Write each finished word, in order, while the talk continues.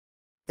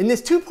In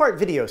this two-part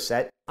video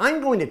set, I'm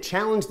going to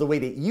challenge the way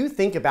that you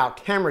think about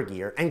camera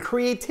gear and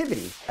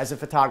creativity as a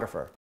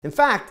photographer. In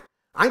fact,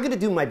 I'm going to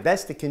do my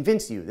best to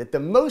convince you that the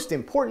most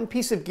important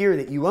piece of gear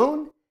that you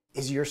own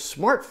is your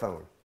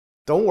smartphone.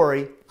 Don't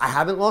worry, I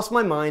haven't lost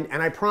my mind,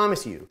 and I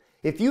promise you,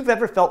 if you've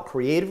ever felt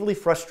creatively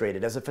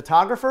frustrated as a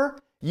photographer,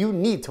 you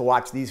need to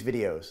watch these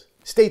videos.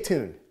 Stay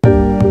tuned.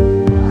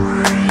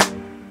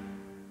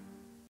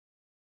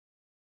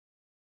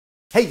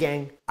 Hey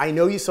gang, I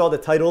know you saw the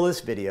title of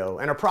this video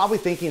and are probably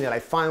thinking that I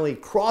finally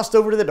crossed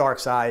over to the dark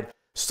side,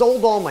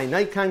 sold all my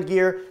Nikon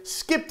gear,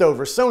 skipped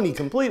over Sony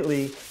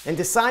completely, and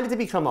decided to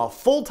become a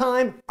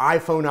full-time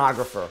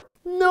iPhoneographer.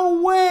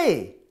 No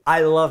way!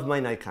 I love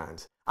my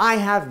Nikons. I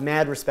have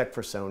mad respect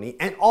for Sony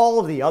and all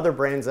of the other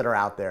brands that are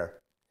out there,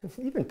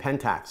 even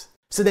Pentax.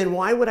 So then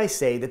why would I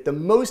say that the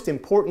most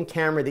important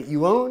camera that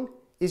you own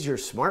is your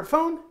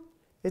smartphone?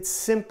 It's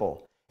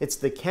simple. It's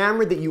the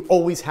camera that you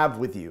always have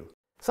with you.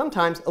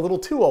 Sometimes a little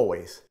too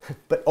always,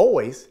 but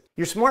always.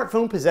 Your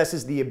smartphone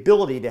possesses the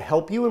ability to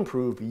help you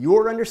improve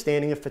your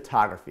understanding of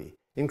photography,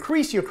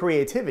 increase your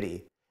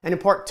creativity, and in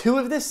part 2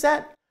 of this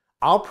set,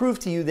 I'll prove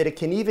to you that it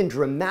can even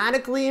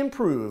dramatically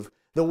improve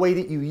the way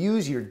that you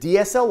use your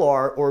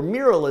DSLR or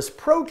mirrorless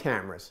pro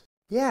cameras.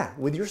 Yeah,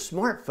 with your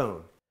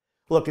smartphone.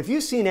 Look, if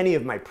you've seen any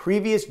of my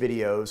previous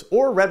videos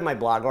or read my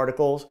blog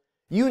articles,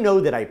 you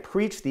know that I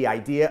preach the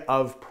idea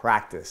of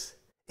practice.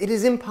 It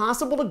is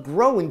impossible to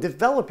grow and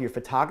develop your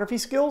photography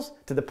skills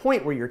to the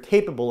point where you're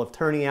capable of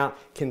turning out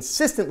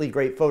consistently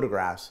great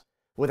photographs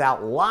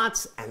without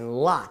lots and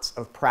lots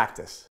of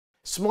practice.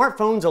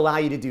 Smartphones allow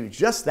you to do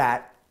just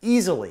that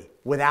easily,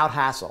 without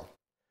hassle.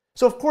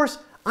 So of course,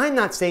 I'm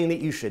not saying that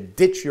you should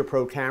ditch your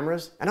pro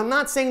cameras, and I'm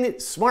not saying that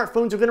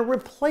smartphones are going to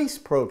replace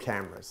pro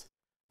cameras.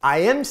 I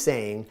am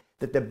saying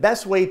that the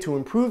best way to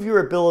improve your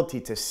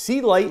ability to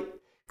see light,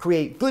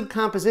 create good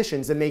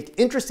compositions, and make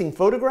interesting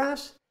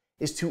photographs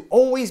is to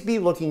always be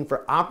looking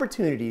for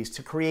opportunities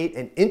to create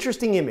an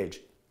interesting image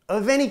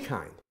of any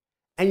kind.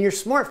 And your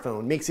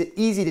smartphone makes it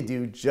easy to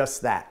do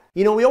just that.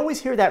 You know, we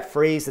always hear that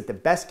phrase that the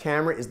best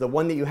camera is the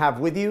one that you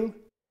have with you.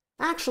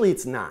 Actually,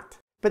 it's not.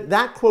 But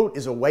that quote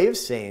is a way of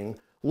saying,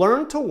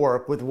 learn to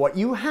work with what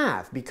you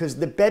have, because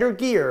the better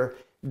gear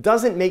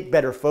doesn't make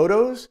better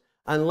photos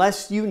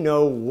unless you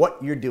know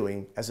what you're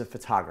doing as a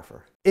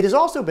photographer. It has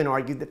also been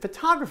argued that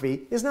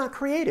photography is not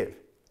creative.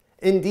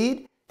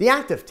 Indeed, the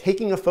act of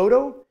taking a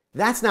photo,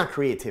 that's not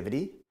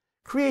creativity.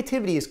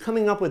 Creativity is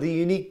coming up with a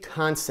unique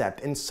concept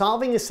and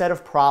solving a set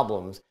of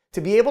problems to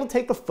be able to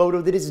take a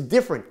photo that is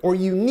different or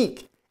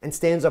unique and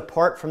stands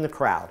apart from the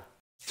crowd.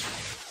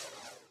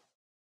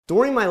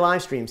 During my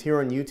live streams here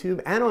on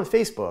YouTube and on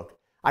Facebook,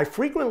 I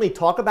frequently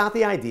talk about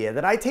the idea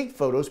that I take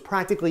photos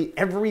practically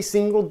every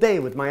single day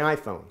with my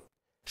iPhone.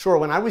 Sure,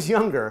 when I was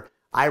younger,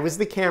 I was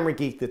the camera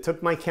geek that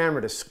took my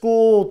camera to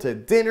school, to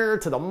dinner,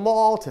 to the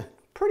mall, to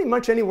pretty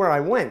much anywhere I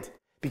went.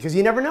 Because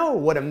you never know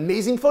what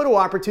amazing photo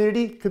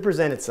opportunity could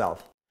present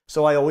itself.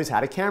 So I always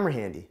had a camera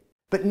handy.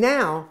 But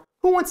now,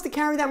 who wants to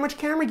carry that much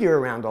camera gear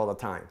around all the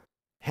time?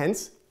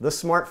 Hence, the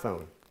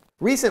smartphone.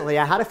 Recently,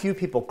 I had a few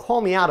people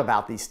call me out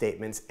about these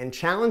statements and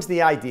challenge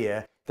the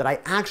idea that I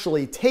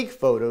actually take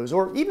photos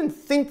or even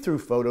think through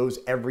photos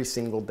every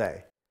single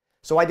day.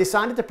 So I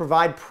decided to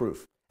provide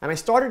proof, and I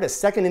started a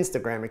second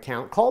Instagram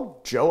account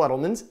called Joe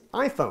Edelman's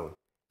iPhone.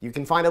 You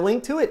can find a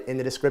link to it in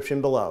the description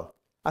below.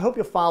 I hope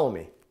you'll follow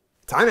me.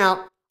 Time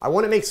out. I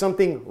want to make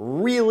something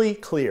really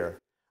clear.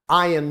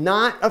 I am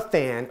not a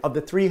fan of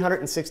the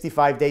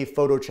 365-day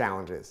photo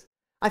challenges.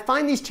 I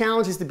find these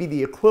challenges to be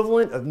the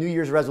equivalent of New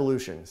Year's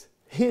resolutions.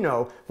 You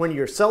know, when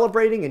you're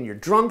celebrating and you're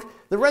drunk,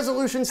 the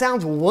resolution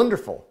sounds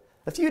wonderful.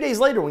 A few days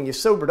later, when you're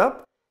sobered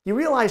up, you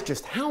realize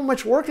just how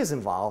much work is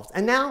involved,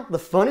 and now the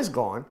fun is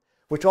gone,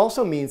 which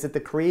also means that the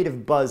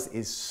creative buzz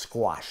is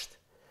squashed.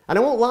 And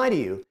I won't lie to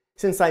you,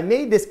 since I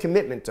made this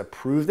commitment to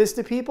prove this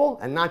to people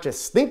and not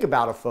just think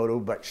about a photo,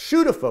 but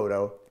shoot a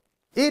photo,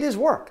 it is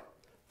work.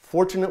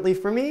 Fortunately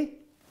for me,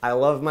 I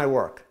love my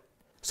work.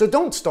 So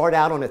don't start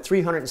out on a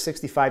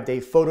 365-day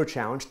photo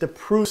challenge to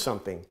prove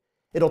something.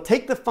 It'll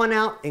take the fun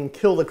out and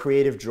kill the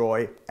creative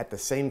joy at the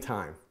same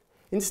time.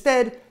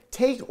 Instead,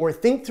 take or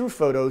think through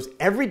photos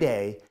every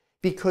day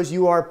because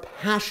you are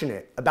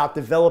passionate about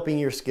developing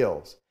your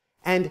skills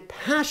and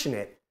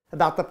passionate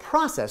about the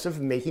process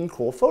of making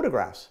cool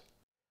photographs.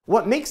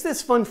 What makes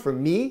this fun for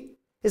me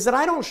is that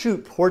I don't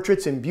shoot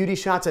portraits and beauty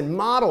shots and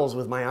models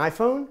with my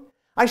iPhone.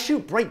 I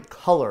shoot bright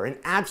color and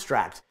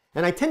abstract,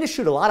 and I tend to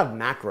shoot a lot of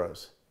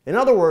macros. In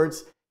other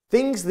words,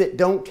 things that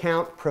don't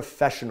count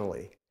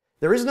professionally.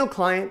 There is no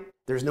client,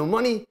 there's no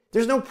money,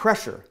 there's no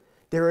pressure.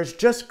 There is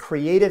just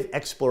creative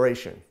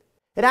exploration.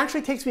 It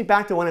actually takes me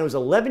back to when I was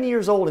 11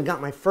 years old and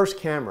got my first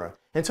camera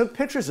and took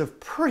pictures of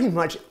pretty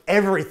much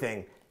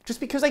everything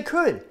just because I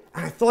could,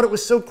 and I thought it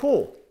was so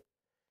cool.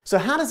 So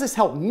how does this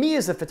help me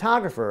as a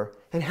photographer,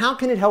 and how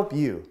can it help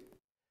you?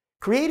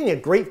 Creating a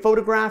great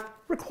photograph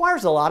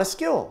requires a lot of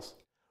skills.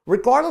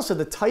 Regardless of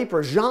the type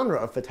or genre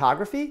of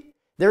photography,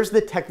 there's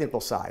the technical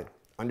side,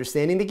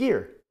 understanding the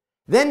gear.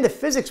 Then the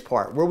physics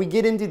part, where we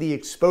get into the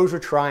exposure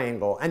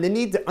triangle and the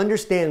need to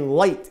understand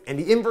light and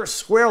the inverse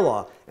square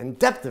law and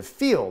depth of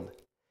field.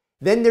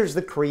 Then there's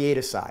the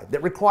creative side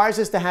that requires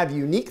us to have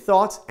unique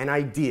thoughts and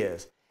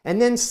ideas,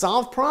 and then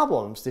solve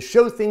problems to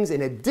show things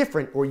in a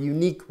different or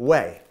unique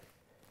way.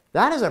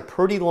 That is a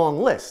pretty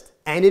long list,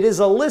 and it is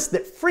a list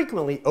that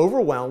frequently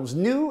overwhelms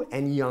new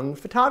and young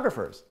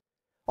photographers.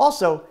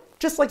 Also,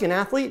 just like an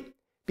athlete,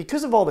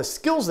 because of all the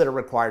skills that are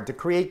required to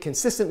create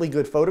consistently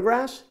good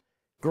photographs,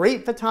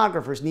 great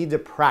photographers need to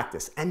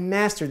practice and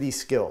master these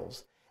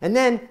skills. And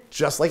then,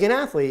 just like an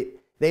athlete,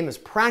 they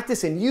must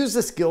practice and use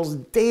the skills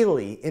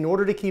daily in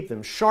order to keep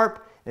them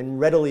sharp and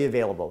readily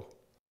available.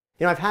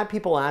 You know, I've had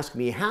people ask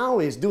me, how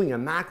is doing a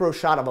macro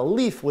shot of a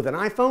leaf with an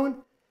iPhone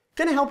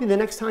going to help you the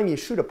next time you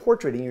shoot a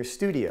portrait in your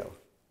studio?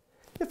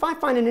 If I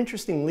find an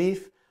interesting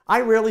leaf,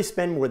 I rarely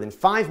spend more than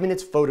 5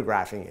 minutes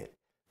photographing it.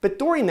 But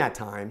during that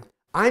time,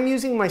 I'm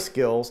using my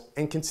skills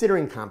and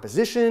considering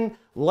composition,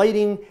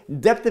 lighting,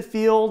 depth of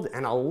field,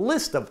 and a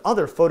list of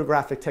other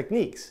photographic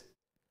techniques.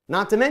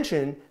 Not to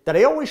mention that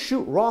I always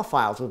shoot RAW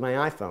files with my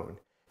iPhone,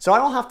 so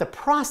I'll have to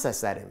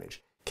process that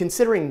image,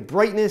 considering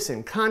brightness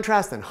and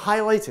contrast and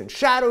highlights and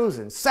shadows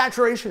and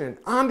saturation and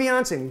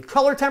ambiance and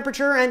color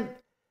temperature and,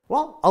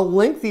 well, a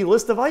lengthy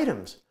list of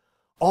items,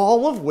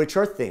 all of which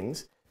are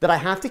things that I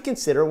have to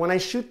consider when I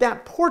shoot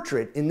that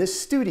portrait in the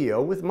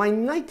studio with my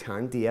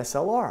Nikon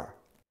DSLR.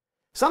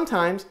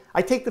 Sometimes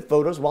I take the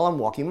photos while I'm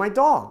walking my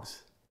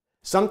dogs.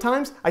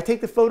 Sometimes I take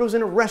the photos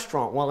in a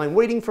restaurant while I'm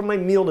waiting for my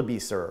meal to be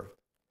served.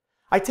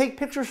 I take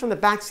pictures from the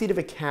backseat of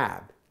a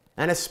cab,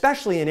 and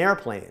especially in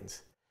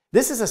airplanes.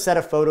 This is a set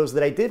of photos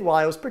that I did while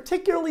I was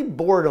particularly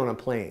bored on a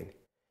plane.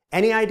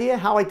 Any idea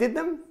how I did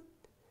them?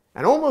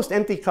 An almost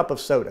empty cup of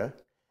soda,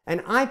 an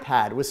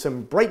iPad with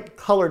some bright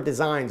colored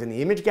designs in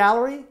the image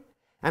gallery,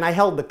 and I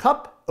held the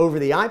cup over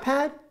the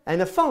iPad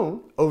and the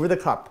phone over the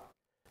cup.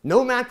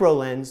 No macro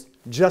lens,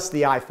 just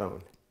the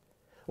iPhone.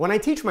 When I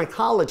teach my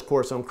college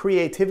course on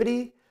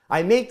creativity,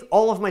 I make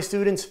all of my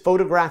students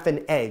photograph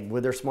an egg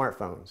with their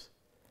smartphones.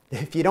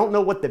 If you don't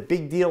know what the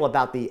big deal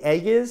about the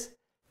egg is,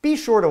 be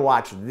sure to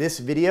watch this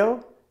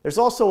video. There's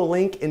also a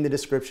link in the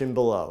description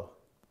below.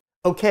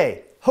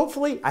 Okay,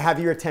 hopefully I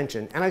have your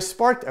attention and I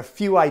sparked a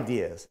few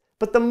ideas.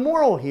 But the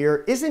moral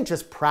here isn't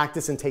just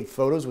practice and take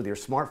photos with your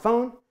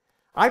smartphone.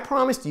 I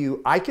promised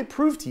you I could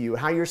prove to you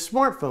how your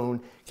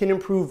smartphone can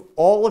improve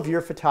all of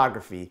your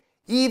photography,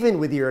 even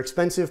with your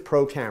expensive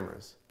pro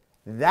cameras.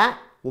 That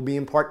will be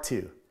in part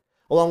 2.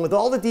 Along with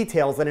all the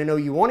details that I know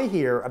you want to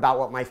hear about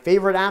what my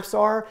favorite apps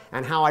are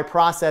and how I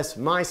process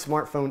my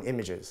smartphone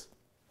images.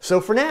 So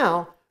for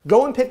now,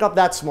 go and pick up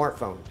that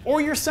smartphone,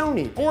 or your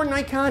Sony, or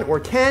Nikon, or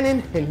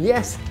Canon, and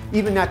yes,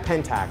 even that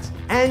Pentax,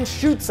 and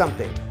shoot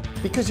something.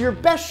 Because your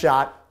best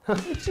shot,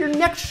 it's your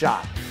next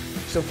shot.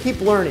 So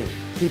keep learning,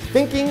 keep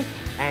thinking,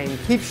 and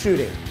keep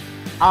shooting.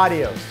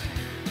 Adios.